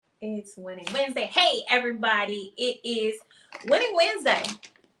It's Winning Wednesday. Hey, everybody. It is Winning Wednesday.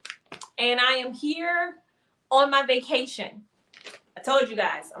 And I am here on my vacation. I told you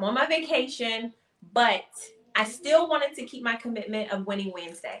guys, I'm on my vacation, but I still wanted to keep my commitment of Winning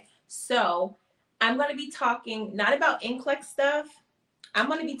Wednesday. So I'm going to be talking not about NCLEX stuff. I'm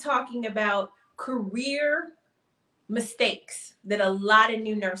going to be talking about career mistakes that a lot of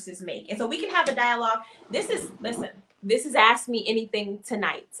new nurses make. And so we can have a dialogue. This is Ask Me Anything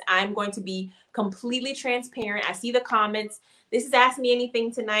tonight. I'm going to be completely transparent. I see the comments. This is Ask Me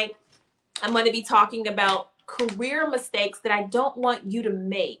Anything tonight. I'm going to be talking about career mistakes that I don't want you to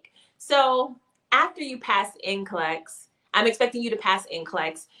make. So after you pass NCLEX, I'm expecting you to pass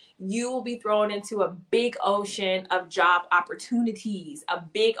NCLEX. You will be thrown into a big ocean of job opportunities,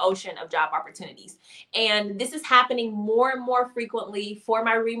 And this is happening more and more frequently for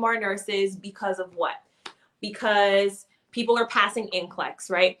my Remar nurses because of what? Because people are passing NCLEX,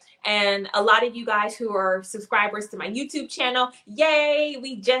 right? And a lot of you guys who are subscribers to my YouTube channel, yay,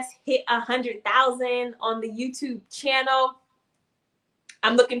 we just hit 100,000 on the YouTube channel.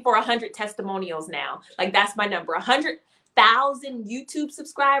 I'm looking for 100 testimonials now. Like, that's my number, 100,000 YouTube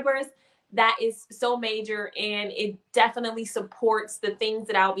subscribers. That is so major, and it definitely supports the things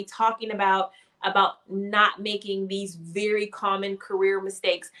that I'll be talking about not making these very common career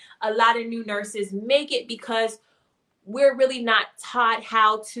mistakes. A lot of new nurses make it because we're really not taught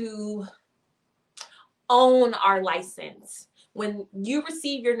how to own our license. When you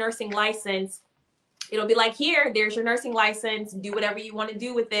receive your nursing license, it'll be like, here, there's your nursing license. Do whatever you want to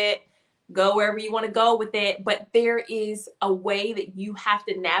do with it. Go wherever you want to go with it. But there is a way that you have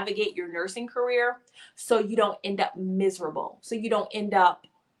to navigate your nursing career so you don't end up miserable, so you don't end up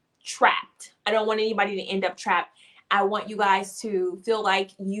trapped. I don't want anybody to end up trapped. I want you guys to feel like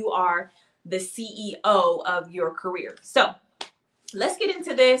you are the CEO of your career. So let's get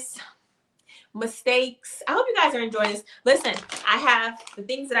into this. Mistakes. I hope you guys are enjoying this. Listen, I have the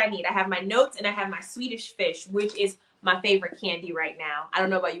things that I need. I have my notes and I have my Swedish fish, which is my favorite candy right now. I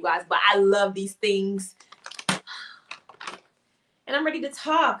don't know about you guys, but I love these things. And I'm ready to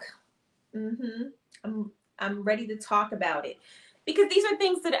talk. I'm ready to talk about it. Because these are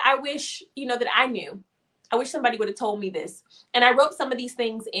things that I wish, that I knew. I wish somebody would have told me this. And I wrote some of these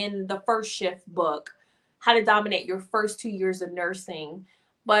things in the First Shift book, How to Dominate Your First 2 Years of Nursing.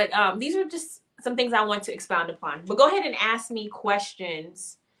 But these are just some things I want to expound upon. But go ahead and ask me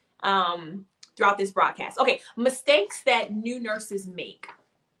questions throughout this broadcast. Okay, mistakes that new nurses make.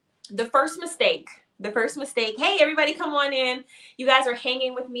 The first mistake. Hey, everybody, come on in. You guys are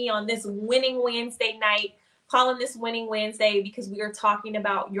hanging with me on this Winning Wednesday night. Calling this Winning Wednesday because we are talking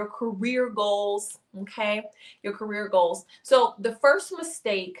about your career goals, okay? Your career goals. So the first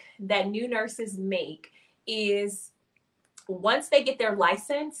mistake that new nurses make is once they get their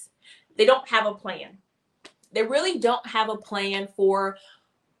license, they don't have a plan. They really don't have a plan for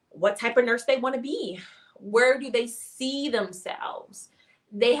what type of nurse they want to be. Where do they see themselves?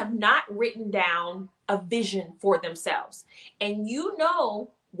 They have not written down a vision for themselves. And you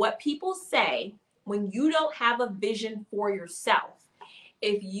know what people say when you don't have a vision for yourself.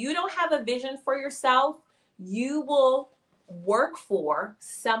 If you don't have a vision for yourself, you will work for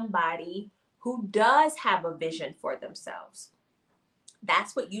somebody who does have a vision for themselves.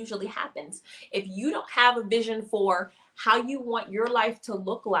 That's what usually happens. If you don't have a vision for how you want your life to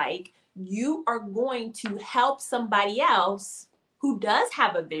look like, you are going to help somebody else who does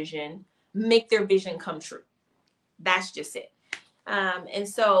have a vision make their vision come true. That's just it. And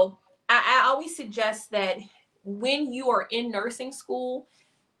so I always suggest that when you are in nursing school,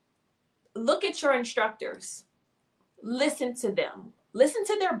 look at your instructors. Listen to them. Listen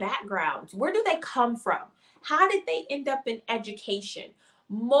to their backgrounds. Where do they come from? How did they end up in education?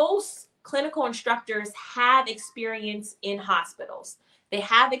 Most clinical instructors have experience in hospitals. They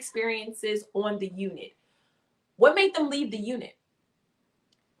have experiences on the unit. What made them leave the unit?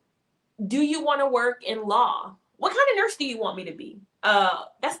 Do you want to work in law? What kind of nurse do you want me to be?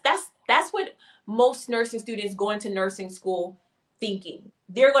 That's what most nursing students go into nursing school thinking.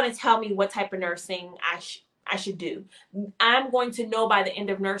 They're going to tell me what type of nursing I should do. I'm going to know by the end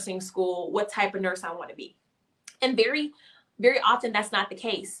of nursing school what type of nurse I want to be. And very, very often that's not the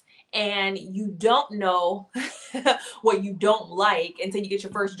case. And you don't know what you don't like until you get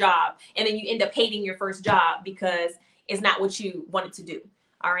your first job. And then you end up hating your first job because it's not what you wanted to do.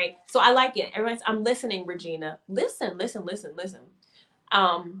 All right. So I like it. Everyone's, I'm listening, Regina. Listen.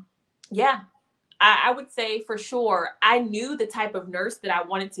 Yeah, I would say for sure, I knew the type of nurse that I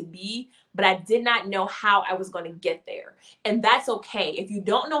wanted to be, but I did not know how I was going to get there. And that's okay. If you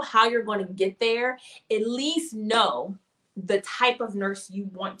don't know how you're going to get there, at least know the type of nurse you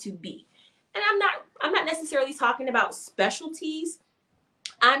want to be. And I'm not necessarily talking about specialties.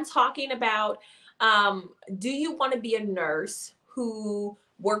 I'm talking about, do you want to be a nurse who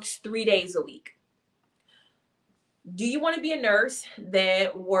works 3 days a week? Do you want to be a nurse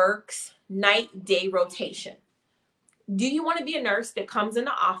that works night day rotation? Do you want to be a nurse that comes in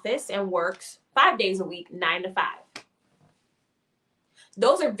the office and works 5 days a week, 9 to 5?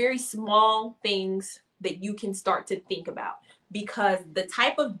 Those are very small things that you can start to think about, because the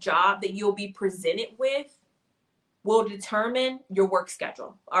type of job that you'll be presented with will determine your work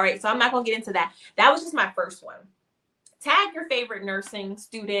schedule. All right, so I'm not going to get into that. That was just my first one. Tag your favorite nursing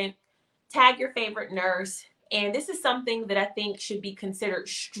student, tag your favorite nurse. And this is something that I think should be considered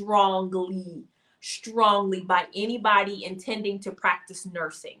strongly by anybody intending to practice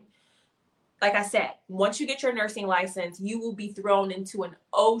nursing. Like I said, once you get your nursing license, you will be thrown into an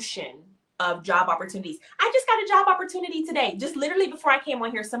ocean of job opportunities. I just got a job opportunity today. Just literally before I came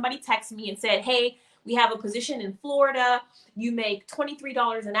on here, somebody texted me and said, hey, we have a position in Florida. You make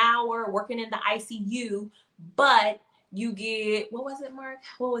 $23 an hour working in the ICU, but you get, what was it, Mark?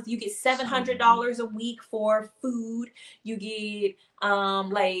 You get $700 a week for food. You get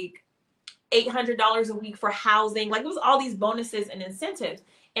like $800 a week for housing. Like, it was all these bonuses and incentives.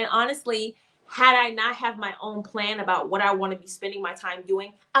 And honestly, had I not have my own plan about what I want to be spending my time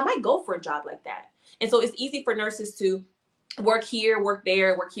doing, I might go for a job like that. And so it's easy for nurses to work here, work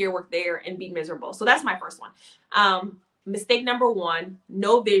there, work here, work there, and be miserable. So that's my first one. Mistake number one,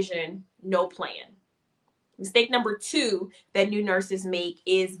 no vision, no plan. Mistake number two that new nurses make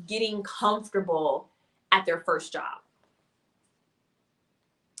is getting comfortable at their first job.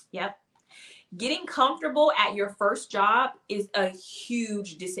 Yep. Getting comfortable at your first job is a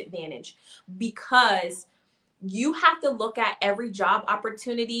huge disadvantage, because you have to look at every job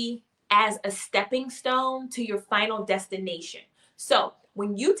opportunity as a stepping stone to your final destination. So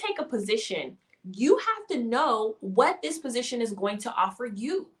when you take a position, you have to know what this position is going to offer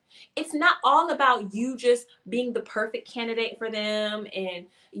you. It's not all about you just being the perfect candidate for them and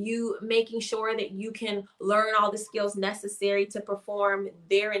you making sure that you can learn all the skills necessary to perform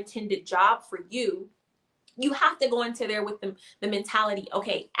their intended job for you. You have to go into there with the mentality,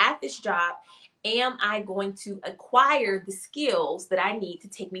 okay, at this job, am I going to acquire the skills that I need to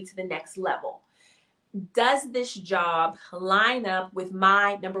take me to the next level? Does this job line up with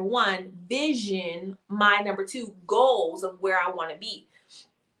my, number one, vision, my number two, goals of where I want to be?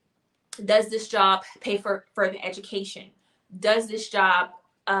 Does this job pay for further education? Does this job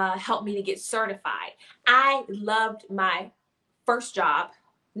help me to get certified? I loved my first job.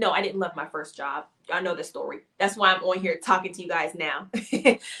 No, I didn't love my first job. I know the story. That's why I'm on here talking to you guys now.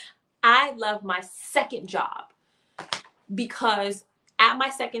 I love my second job, because at my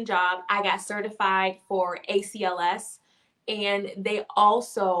second job, I got certified for ACLS, and they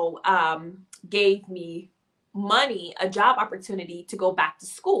also gave me money, a job opportunity to go back to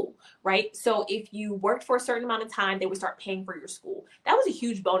school, right? So if you worked for a certain amount of time, they would start paying for your school. That was a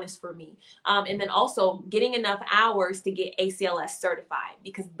huge bonus for me. And then also getting enough hours to get ACLS certified,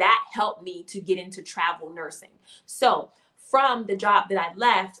 because that helped me to get into travel nursing. So from the job that I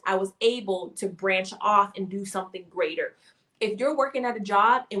left, I was able to branch off and do something greater. If you're working at a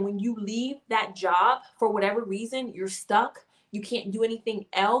job and when you leave that job, for whatever reason, you're stuck, you can't do anything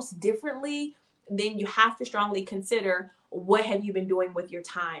else differently, then you have to strongly consider, what have you been doing with your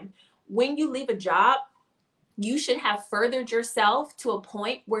time? When you leave a job, you should have furthered yourself to a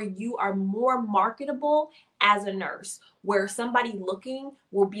point where you are more marketable as a nurse, where somebody looking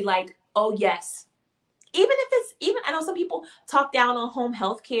will be like, oh yes. I know some people talk down on home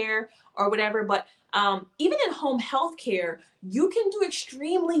health care or whatever, but even in home health care, you can do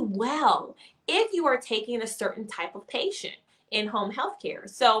extremely well if you are taking a certain type of patient in home health care.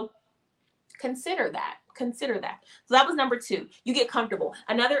 So consider that. So that was number two. You get comfortable.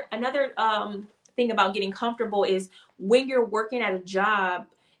 Another thing about getting comfortable is when you're working at a job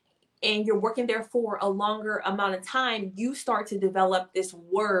and you're working there for a longer amount of time, you start to develop this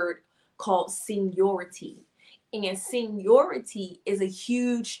word called seniority. And seniority is a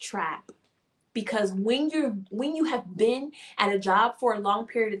huge trap, because when you have been at a job for a long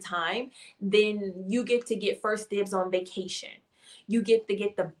period of time, then you get to get first dibs on vacation. You get to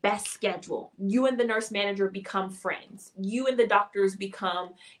get the best schedule. You and the nurse manager become friends. You and the doctors become,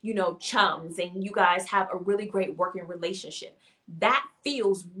 chums, and you guys have a really great working relationship. That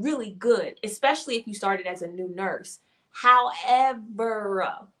feels really good, especially if you started as a new nurse. However,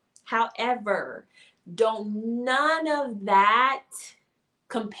 don't none of that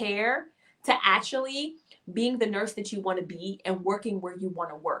compare to actually being the nurse that you want to be and working where you want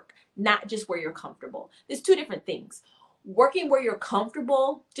to work, not just where you're comfortable. There's two different things. Working where you're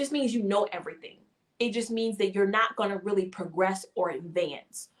comfortable just means you know everything. It just means that you're not going to really progress or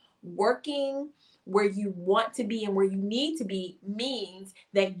advance. Working where you want to be and where you need to be means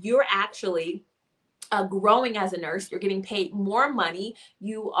that you're actually growing as a nurse. You're getting paid more money.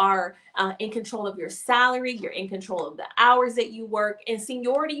 You are in control of your salary. You're in control of the hours that you work. And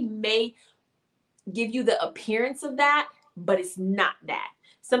seniority may give you the appearance of that, but it's not that.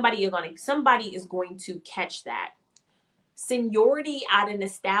 Somebody is going to catch that. Seniority at an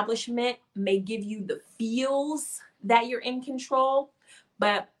establishment may give you the feels that you're in control,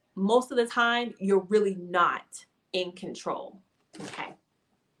 but most of the time you're really not in control. Okay.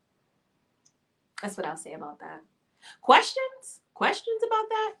 That's what I'll say about that. Questions? Questions about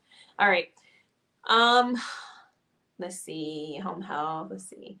that? All right. Um, let's see. Home health. Let's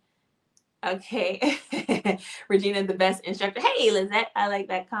see. Okay. Regina, the best instructor. Hey, Lizette, I like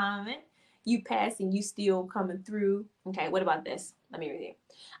that comment. You passing, you still coming through. Okay, what about this? Let me read it.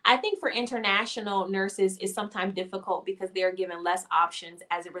 I think for international nurses is sometimes difficult because they are given less options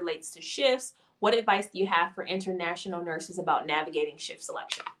as it relates to shifts. What advice do you have for international nurses about navigating shift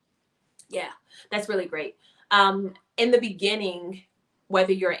selection? Yeah, that's really great. In the beginning,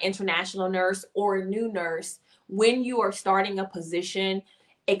 whether you're an international nurse or a new nurse, when you are starting a position,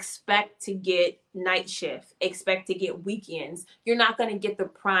 expect to get night shift, expect to get weekends. You're not going to get the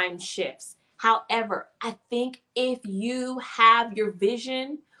prime shifts. However, I think if you have your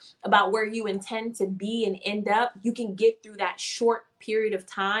vision about where you intend to be and end up, you can get through that short period of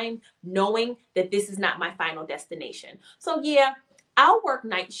time knowing that this is not my final destination. So, yeah, I'll work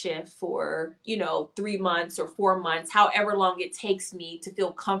night shift for, 3 months or 4 months, however long it takes me to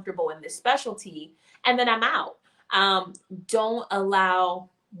feel comfortable in this specialty, and then I'm out. Don't allow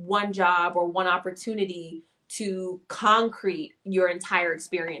one job or one opportunity to concrete your entire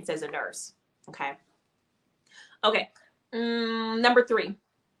experience as a nurse. Okay. Okay. Number 3,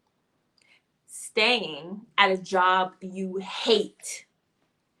 staying at a job you hate.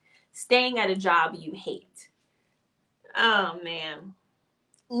 Staying at a job you hate. Oh, man.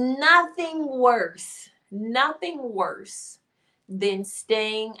 Nothing worse than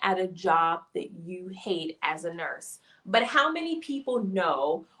staying at a job that you hate as a nurse. But how many people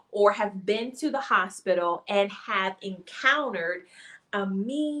know or have been to the hospital and have encountered a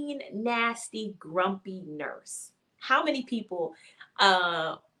mean, nasty, grumpy nurse? How many people,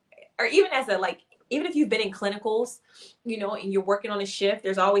 or even as a even if you've been in clinicals, and you're working on a shift,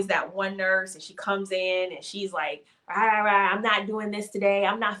 there's always that one nurse and she comes in and she's like, I'm not doing this today.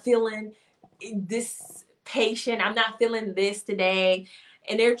 I'm not feeling this patient. I'm not feeling this today.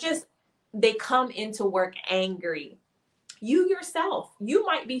 And they come into work angry. You yourself, you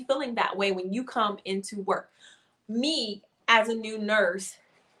might be feeling that way when you come into work. Me, as a new nurse,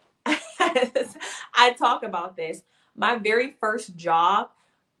 I talk about this. My very first job,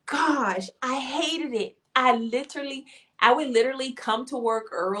 gosh, I hated it. I would literally come to work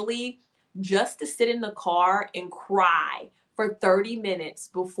early just to sit in the car and cry for 30 minutes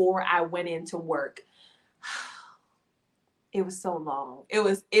before I went into work. It was so long.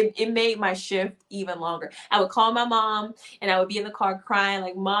 It made my shift even longer. I would call my mom and I would be in the car crying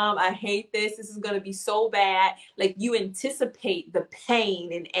like, Mom, I hate this. This is going to be so bad. Like, you anticipate the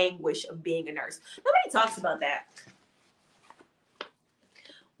pain and anguish of being a nurse. Nobody talks about that.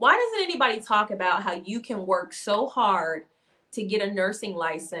 Why doesn't anybody talk about how you can work so hard to get a nursing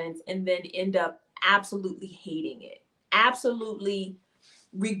license and then end up absolutely hating it? Absolutely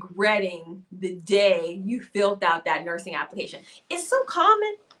regretting the day you filled out that nursing application. It's so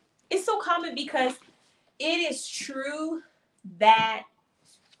common. It's so common because it is true that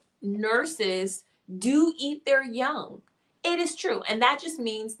nurses do eat their young. It is true. And that just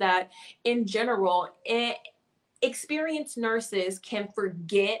means that in general, experienced nurses can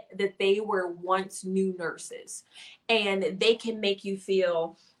forget that they were once new nurses, and they can make you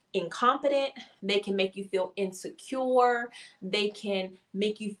feel incompetent. They can make you feel insecure. They can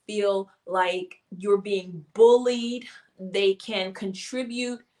make you feel like you're being bullied. They can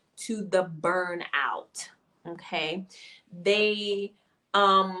contribute to the burnout. Okay. And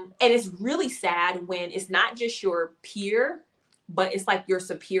it's really sad when it's not just your peer, but it's like your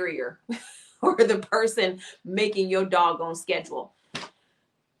superior or the person making your doggone schedule.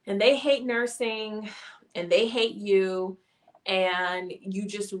 And they hate nursing and they hate you, and you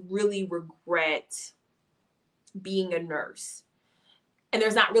just really regret being a nurse. And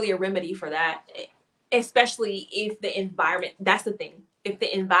there's not really a remedy for that, especially if the environment, that's the thing. If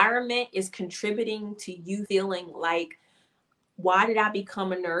the environment is contributing to you feeling like, why did I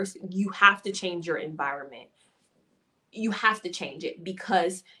become a nurse? You have to change your environment. You have to change it,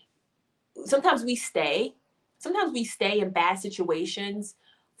 because sometimes we stay sometimes we stay in bad situations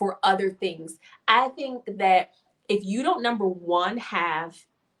for other things. I think that if you don't, number one, have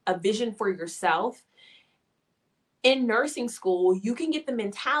a vision for yourself, in nursing school, you can get the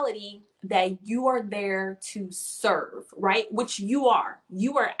mentality that you are there to serve, right? Which you are.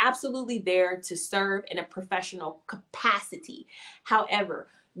 You are absolutely there to serve in a professional capacity. However,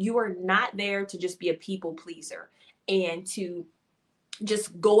 you are not there to just be a people pleaser and to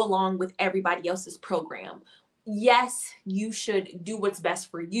just go along with everybody else's program. Yes, you should do what's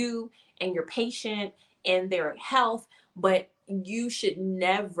best for you and your patient and their health, but you should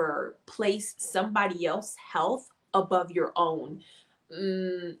never place somebody else's health above your own.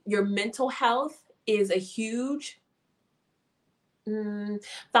 Your mental health is a huge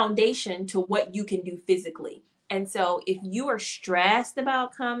foundation to what you can do physically. And so if you are stressed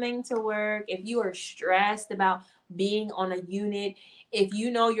about coming to work, if you are stressed about being on a unit, if you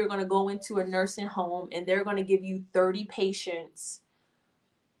know you're going to go into a nursing home and they're going to give you 30 patients,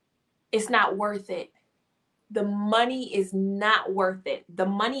 it's not worth it. The money is not worth it. The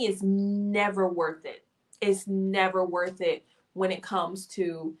money is never worth it. It's never worth it when it comes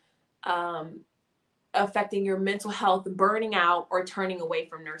to affecting your mental health, burning out, or turning away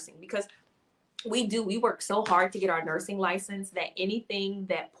from nursing. Because we work so hard to get our nursing license that anything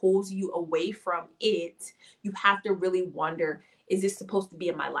that pulls you away from it, you have to really wonder, is this supposed to be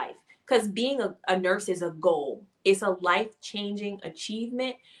in my life? Because being a nurse is a goal. It's a life-changing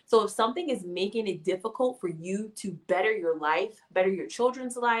achievement. So if something is making it difficult for you to better your life, better your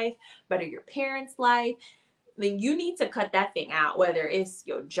children's life, better your parents' life, then you need to cut that thing out, whether it's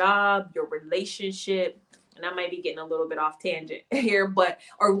your job, your relationship, and I might be getting a little bit off tangent here, but,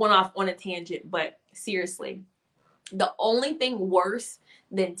 or one off on a tangent, but seriously, the only thing worse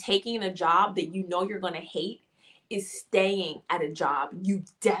than taking a job that you know you're going to hate is staying at a job you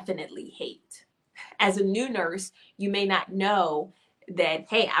definitely hate. As a new nurse, you may not know that,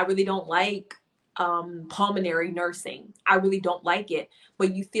 hey, I really don't like pulmonary nursing. I really don't like it,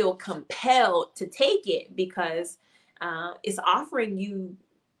 but you feel compelled to take it because it's offering you,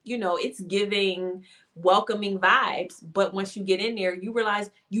 you know, it's giving welcoming vibes. But once you get in there, you realize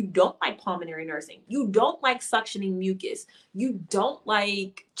you don't like pulmonary nursing. You don't like suctioning mucus. You don't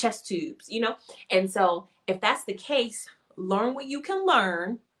like chest tubes, you know? And so if that's the case, learn what you can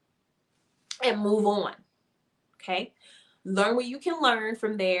learn and move on. Okay? Learn what you can learn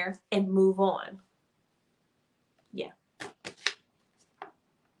from there and move on. Yeah.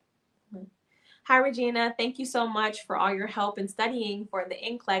 Hi, Regina. Thank you so much for all your help in studying for the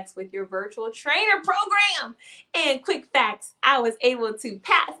NCLEX with your virtual trainer program. And quick facts, I was able to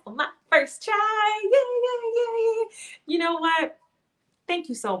pass on my first try. Yeah. You know what? Thank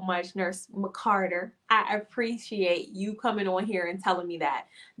you so much, Nurse McCarter. I appreciate you coming on here and telling me that.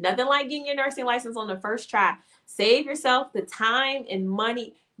 Nothing like getting your nursing license on the first try. Save yourself the time and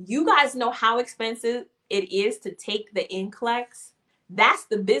money. You guys know how expensive it is to take the NCLEX. That's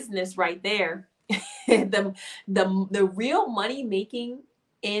the business right there. the real money making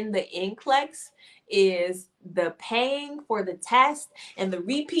in the NCLEX is the paying for the test and the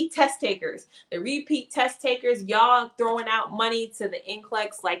repeat test takers. The repeat test takers, y'all throwing out money to the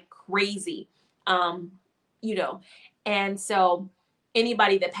NCLEX like crazy. You know, and so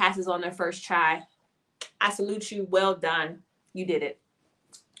anybody that passes on their first try, I salute you. Well done. You did it.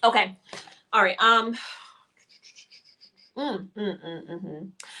 Okay. All right.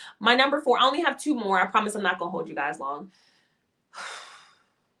 My number 4, I only have 2 more. I promise I'm not going to hold you guys long.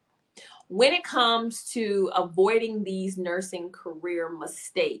 When it comes to avoiding these nursing career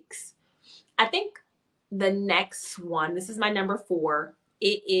mistakes, I think the next one, this is my number 4,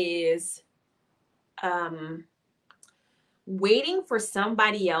 it is waiting for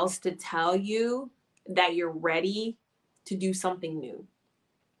somebody else to tell you that you're ready to do something new.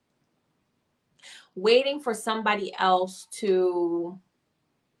 Waiting for somebody else to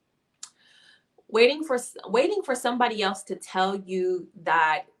tell you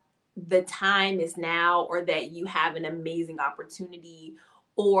that the time is now, or that you have an amazing opportunity,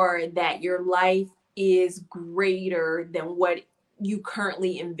 or that your life is greater than what you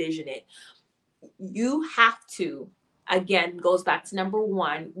currently envision it. You have to, again, goes back to number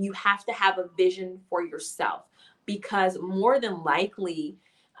 1, you have to have a vision for yourself, because more than likely,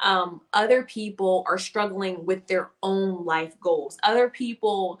 other people are struggling with their own life goals. Other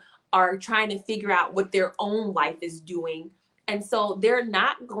people are trying to figure out what their own life is doing. And so they're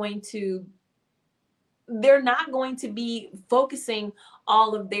not going to be focusing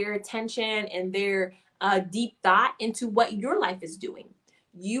all of their attention and their deep thought into what your life is doing.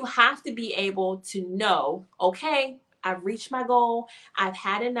 You have to be able to know, okay, I've reached my goal. I've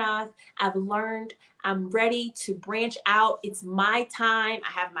had enough. I've learned. I'm ready to branch out. It's my time.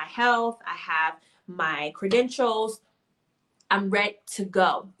 I have my health. I have my credentials. I'm ready to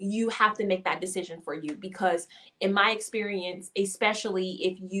go. You have to make that decision for you, because in my experience, especially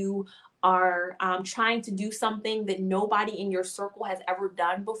if you are trying to do something that nobody in your circle has ever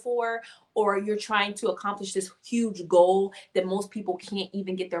done before, or you're trying to accomplish this huge goal that most people can't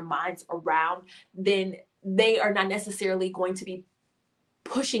even get their minds around, then they are not necessarily going to be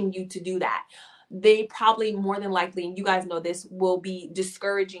pushing you to do that. They probably, more than likely, and you guys know this, will be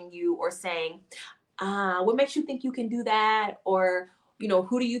discouraging you or saying, what makes you think you can do that? Or,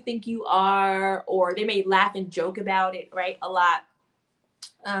 who do you think you are? Or they may laugh and joke about it, right? A lot.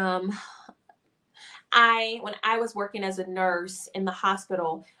 When I was working as a nurse in the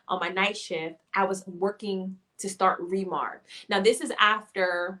hospital on my night shift, I was working to start Remar. Now this is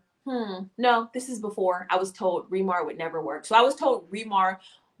after, no, this is before I was told Remar would never work. So I was told Remar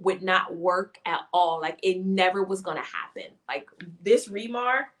would not work at all. Like, it never was going to happen. Like, this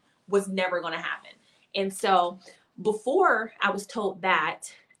Remar was never going to happen. And so before I was told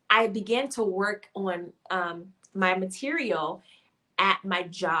that, I began to work on my material at my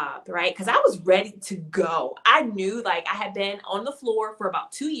job, right? Because I was ready to go. I knew, like, I had been on the floor for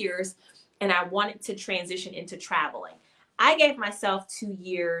about 2 years and I wanted to transition into traveling. I gave myself 2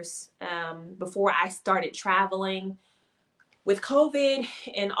 years before I started traveling. With COVID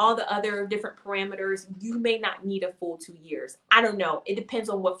and all the other different parameters, you may not need a full 2 years. I don't know. It depends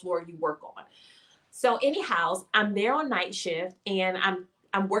on what floor you work on. So anyhow, I'm there on night shift and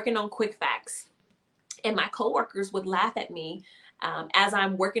I'm working on QuickFacts. And my coworkers would laugh at me as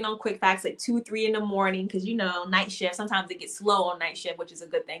I'm working on QuickFacts at 2, 3 in the morning, because night shift, sometimes it gets slow on night shift, which is a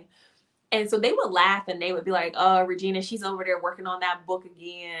good thing. And so they would laugh and they would be like, "Oh, Regina, she's over there working on that book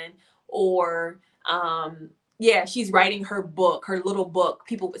again," or yeah, she's writing her book, her little book.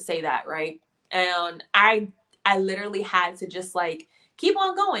 People would say that, right? And I literally had to just like keep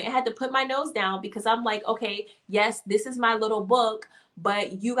on going. I had to put my nose down, because I'm like, okay, yes, this is my little book,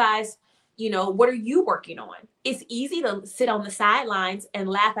 but you guys, what are you working on? It's easy to sit on the sidelines and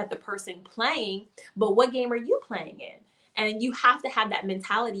laugh at the person playing, but what game are you playing in? And you have to have that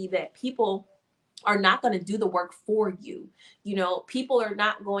mentality that people are not going to do the work for you. People are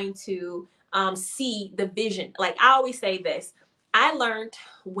not going to see the vision. Like, I always say this, I learned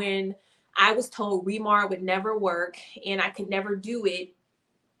when I was told Remar would never work and I could never do it,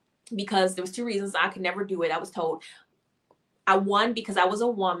 because there was 2 reasons I could never do it. I was told, one, because I was a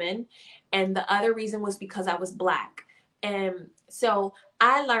woman, and the other reason was because I was Black. And so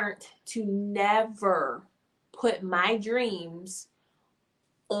I learned to never put my dreams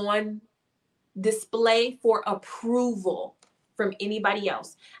on display for approval from anybody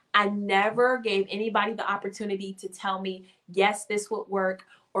else. I never gave anybody the opportunity to tell me, yes, this would work,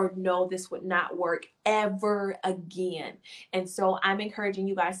 or no, this would not work, ever again. And so I'm encouraging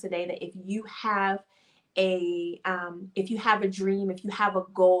you guys today that if you have a dream, if you have a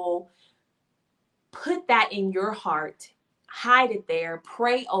goal, put that in your heart, hide it there,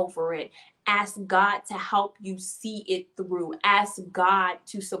 pray over it, ask God to help you see it through, ask God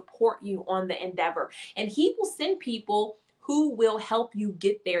to support you on the endeavor, and He will send people who will help you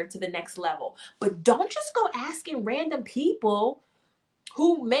get there to the next level. But don't just go asking random people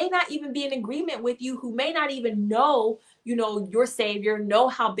who may not even be in agreement with you, who may not even know, your Savior, know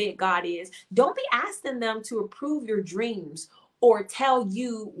how big God is. Don't be asking them to approve your dreams or tell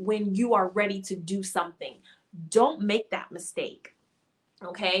you when you are ready to do something. Don't make that mistake.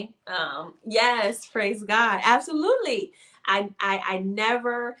 Okay. Yes, praise God. Absolutely. I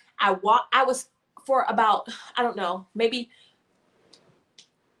was for about, I don't know, maybe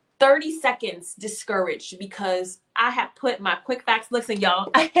 30 seconds discouraged, because I had put my QuickFacts. Listen,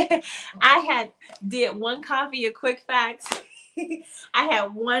 y'all, I had did 1 copy of QuickFacts. I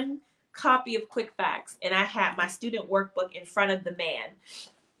had 1 copy of QuickFacts, and I had my student workbook in front of the man.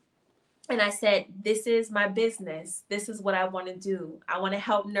 And I said, this is my business. This is what I want to do. I want to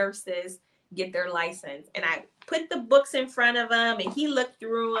help nurses get their license. And I put the books in front of him, and he looked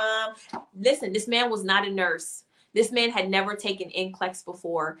through them. Listen, this man was not a nurse. This man had never taken NCLEX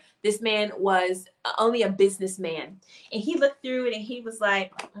before. This man was only a businessman. And he looked through it and he was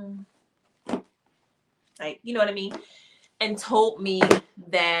like, you know what I mean? And told me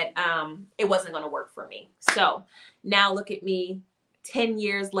that it wasn't going to work for me. So now look at me, 10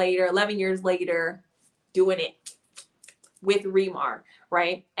 years later, 11 years later, doing it with Remar,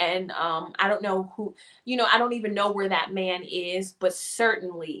 right? And I don't know who, I don't even know where that man is, but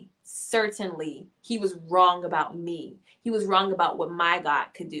certainly he was wrong about me. He was wrong about what my God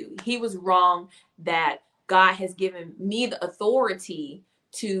could do. He was wrong that God has given me the authority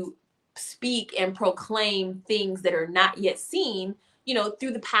to speak and proclaim things that are not yet seen, you know,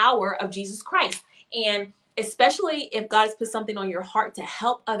 through the power of Jesus Christ. And especially if God has put something on your heart to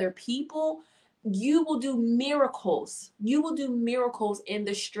help other people, you will do miracles. You will do miracles in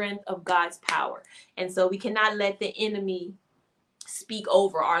the strength of God's power. And so we cannot let the enemy speak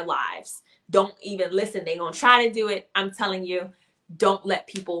over our lives. Don't even listen. They're going to try to do it. I'm telling you, don't let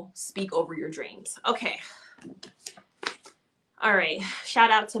people speak over your dreams. Okay. All right.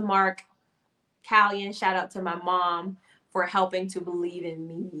 Shout out to Mark Callion. Shout out to my mom for helping to believe in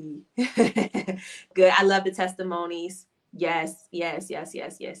me. Good. I love the testimonies. Yes, yes, yes,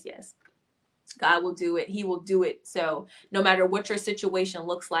 yes, yes, yes. God will do it. He will do it. So no matter what your situation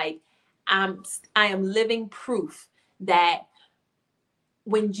looks like, I am living proof that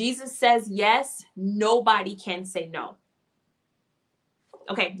when Jesus says yes, nobody can say no.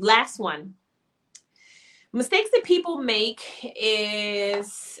 Okay, last one. Mistakes that people make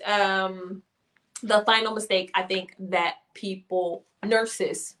is the final mistake I think that people,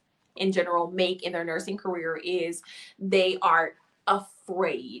 nurses in general, make in their nursing career is they are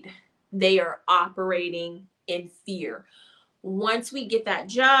afraid. They are operating in fear. Once we get that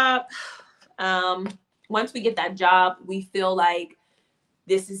job, we feel like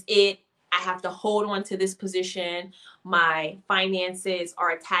this is it. I have to hold on to this position. My finances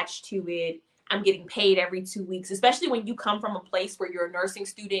are attached to it. I'm getting paid every 2 weeks, especially when you come from a place where you're a nursing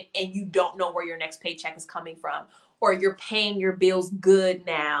student and you don't know where your next paycheck is coming from, or you're paying your bills good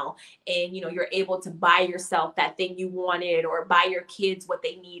now and you know you're able to buy yourself that thing you wanted or buy your kids what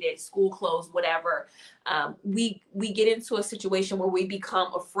they needed, school clothes, whatever. We get into a situation where we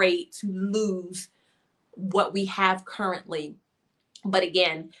become afraid to lose what we have currently. But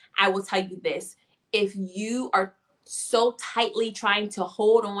again, I will tell you this. If you are so tightly trying to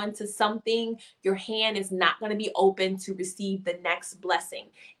hold on to something, your hand is not going to be open to receive the next blessing.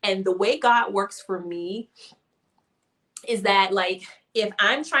 And the way God works for me is that, like, if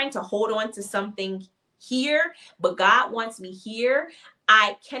I'm trying to hold on to something here, but God wants me here,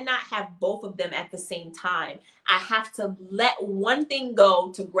 I cannot have both of them at the same time. I have to let one thing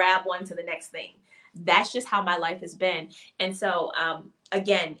go to grab one to the next thing. That's just how my life has been. And so,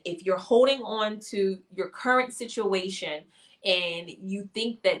 again, if you're holding on to your current situation and you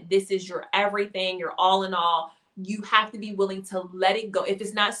think that this is your everything, your all in all, you have to be willing to let it go. If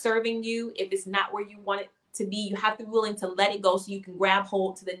it's not serving you, if it's not where you want it to be, you have to be willing to let it go so you can grab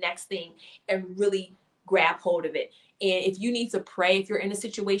hold to the next thing and really grab hold of it. And if you need to pray, if you're in a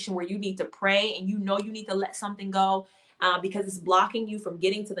situation where you need to pray and you know you need to let something go, because it's blocking you from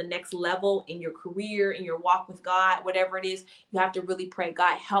getting to the next level in your career, in your walk with God, whatever it is, you have to really pray,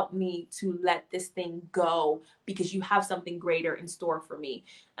 God, help me to let this thing go because you have something greater in store for me.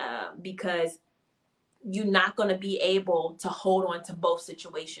 Because you're not going to be able to hold on to both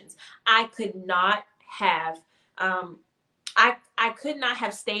situations. I could not have, I could not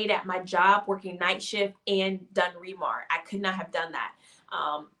have stayed at my job working night shift and done Remar. I could not have done that.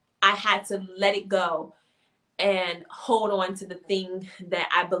 I had to let it go and hold on to the thing that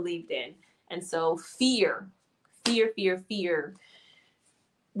I believed in. And so fear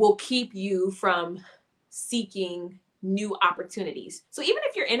will keep you from seeking new opportunities. So even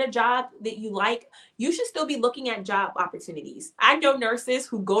if you're in a job that you like, you should still be looking at job opportunities. I know nurses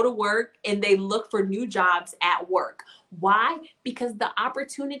who go to work and they look for new jobs at work. Why? Because the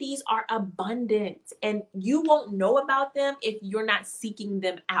opportunities are abundant and you won't know about them if you're not seeking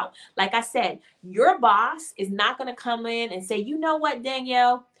them out. Like I said, your boss is not going to come in and say, you know what,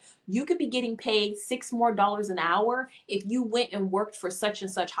 Danielle, you could be getting paid $6 more an hour if you went and worked for such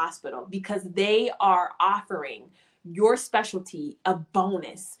and such hospital, because they are offering your specialty a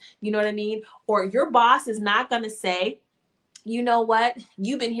bonus. You know what I mean? Or your boss is not going to say, you know what,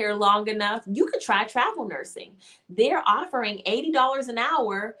 you've been here long enough, you could try travel nursing. They're offering $80 an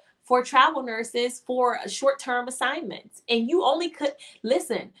hour for travel nurses for a short-term assignments. And you only could,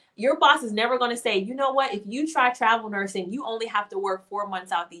 listen, your boss is never going to say, you know what, if you try travel nursing, you only have to work 4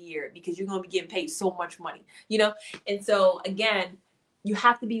 months out the year because you're going to be getting paid so much money, you know? And so again, you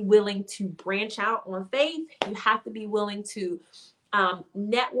have to be willing to branch out on faith. You have to be willing to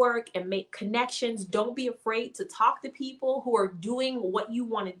network and make connections. Don't be afraid to talk to people who are doing what you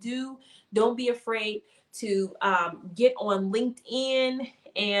want to do. Don't be afraid to get on LinkedIn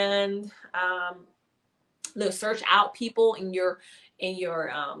and search out people in your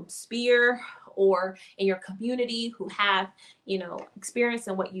sphere or in your community who have, you know, experience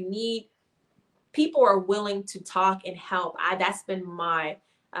in what you need. People are willing to talk and help. That's been my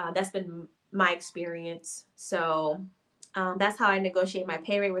experience. So that's how I negotiate my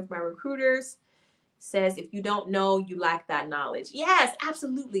pay rate with my recruiters. says, if you don't know, you lack that knowledge. Yes,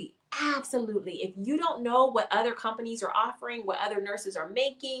 absolutely. Absolutely. If you don't know what other companies are offering, what other nurses are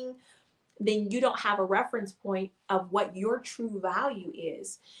making, then you don't have a reference point of what your true value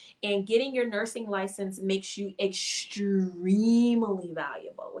is. And getting your nursing license makes you extremely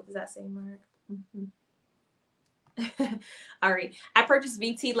valuable. What does that say, Mark? Mm-hmm. All right. I purchased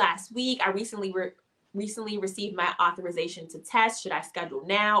VT last week. I recently received my authorization to test. Should I schedule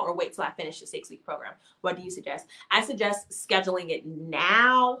now or wait till I finish the 6-week program? What do you suggest? I suggest scheduling it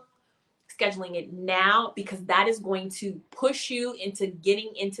now. Scheduling it now, because that is going to push you into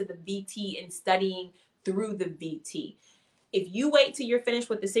getting into the VT and studying through the VT. If you wait till you're finished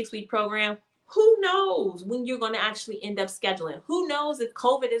with the 6-week program, who knows when you're going to actually end up scheduling? Who knows if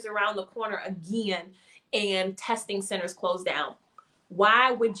COVID is around the corner again and testing centers close down?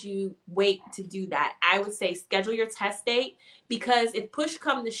 Why would you wait to do that? I would say schedule your test date, because if push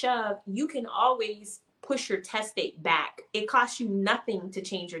come to shove, you can always push your test date back. It costs you nothing to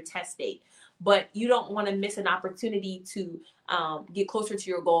change your test date, but you don't want to miss an opportunity to get closer to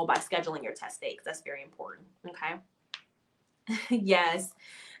your goal by scheduling your test date, because that's very important. Okay. Yes.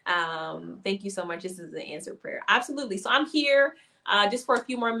 Thank you so much. This is the answer prayer. Absolutely. So I'm here just for a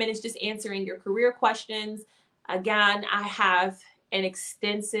few more minutes, just answering your career questions. Again, I have an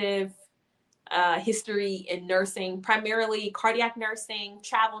extensive history in nursing, primarily cardiac nursing,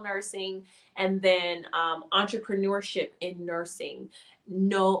 travel nursing, and then entrepreneurship in nursing.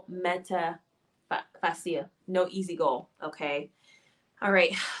 No meta fascia, no easy goal. Okay. All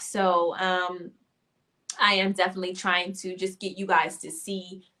right. So I am definitely trying to just get you guys to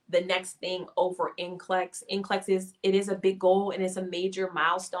see the next thing over NCLEX. NCLEX is a big goal and it's a major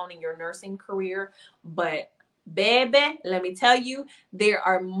milestone in your nursing career. But baby, let me tell you, there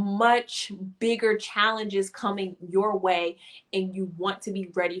are much bigger challenges coming your way, and you want to be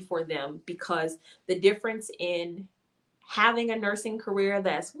ready for them, because the difference in having a nursing career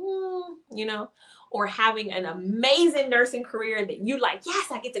that's, or having an amazing nursing career that you like, yes,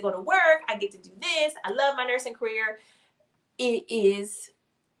 I get to go to work, I get to do this, I love my nursing career, it is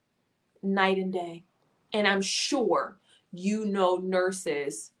night and day. And I'm sure you know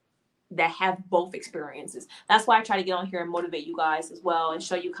nurses that have both experiences. That's why I try to get on here and motivate you guys as well, and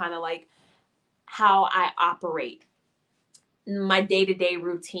show you kind of like how I operate, my day-to-day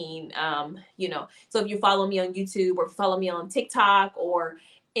routine. So if you follow me on YouTube or follow me on TikTok or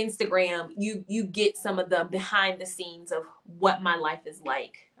Instagram, you get some of the behind the scenes of what my life is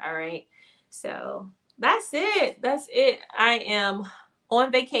like. All right. So that's it. I am on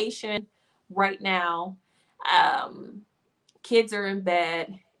vacation right now. Kids are in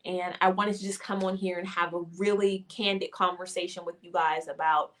bed, and I wanted to just come on here and have a really candid conversation with you guys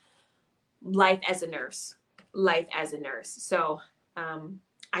about life as a nurse. So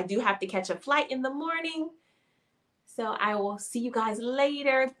I do have to catch a flight in the morning. So I will see you guys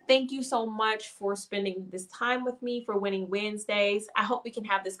later. Thank you so much for spending this time with me for Winning Wednesdays. I hope we can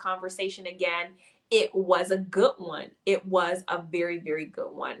have this conversation again. It was a good one. It was a very, very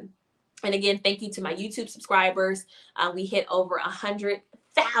good one. And again, thank you to my YouTube subscribers. We hit over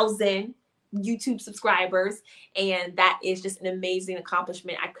 100,000 YouTube subscribers, and that is just an amazing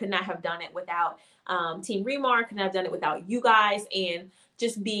accomplishment. I could not have done it without Team Remar. Could not have done it without you guys, and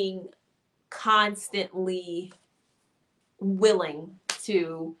just being constantly willing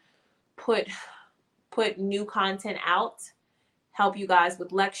to put new content out, help you guys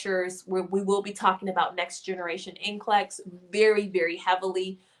with lectures. We will be talking about next generation NCLEX very, very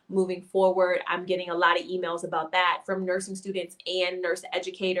heavily moving forward. I'm getting a lot of emails about that from nursing students and nurse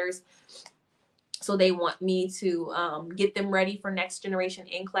educators. So they want me to get them ready for next generation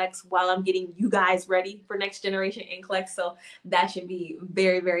NCLEX while I'm getting you guys ready for next generation NCLEX. So that should be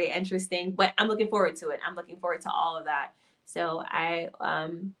very, very interesting. But I'm looking forward to it. I'm looking forward to all of that. So I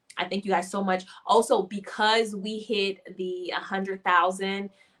thank you guys so much. Also, because we hit the 100,000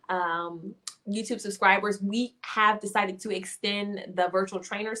 YouTube subscribers, we have decided to extend the virtual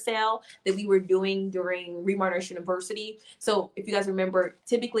trainer sale that we were doing during Remar Nurse University. So if you guys remember,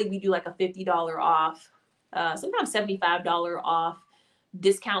 typically we do like a $50 off, sometimes $75 off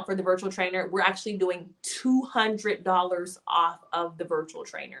discount for the virtual trainer. We're actually doing $200 off of the virtual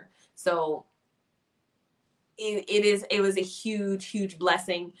trainer. So it was a huge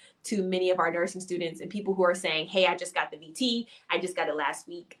blessing to many of our nursing students and people who are saying, hey, I just got the VT, I just got it last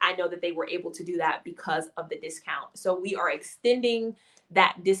week. I know that they were able to do that because of the discount. So we are extending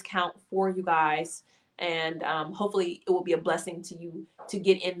that discount for you guys, and hopefully it will be a blessing to you to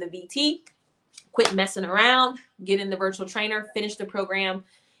get in the VT, quit messing around, get in the virtual trainer, finish the program,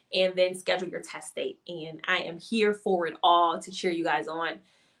 and then schedule your test date. And I am here for it all to cheer you guys on.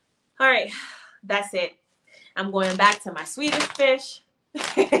 All right. That's it. I'm going back to my Swedish fish,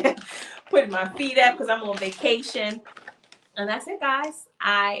 putting my feet up because I'm on vacation. And that's it, guys.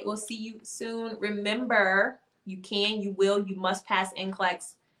 I will see you soon. Remember, you can, you will, you must pass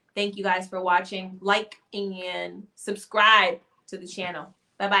NCLEX. Thank you guys for watching. Like and subscribe to the channel.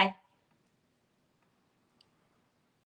 Bye-bye.